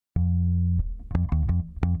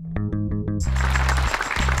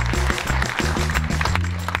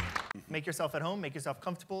make yourself at home, make yourself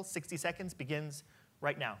comfortable. 60 seconds begins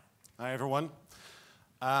right now. Hi, everyone.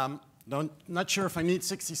 Not sure if I need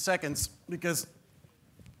 60 seconds because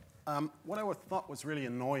what I thought was really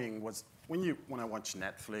annoying was when I watch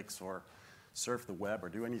Netflix or surf the web or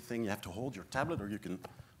do anything, you have to hold your tablet or you can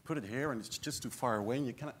put it here and it's just too far away and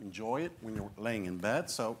you cannot enjoy it when you're laying in bed.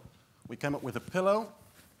 So we came up with a pillow,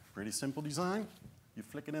 pretty simple design. You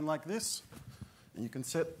flick it in like this and you can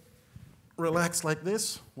sit relaxed like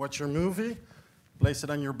this, watch your movie, place it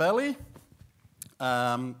on your belly.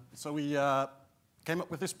 So we came up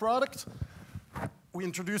with this product. We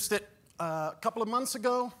introduced it a couple of months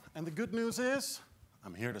ago, and the good news is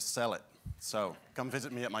I'm here to sell it. So come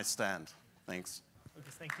visit me at my stand. Thanks.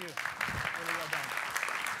 Lucas, thank you.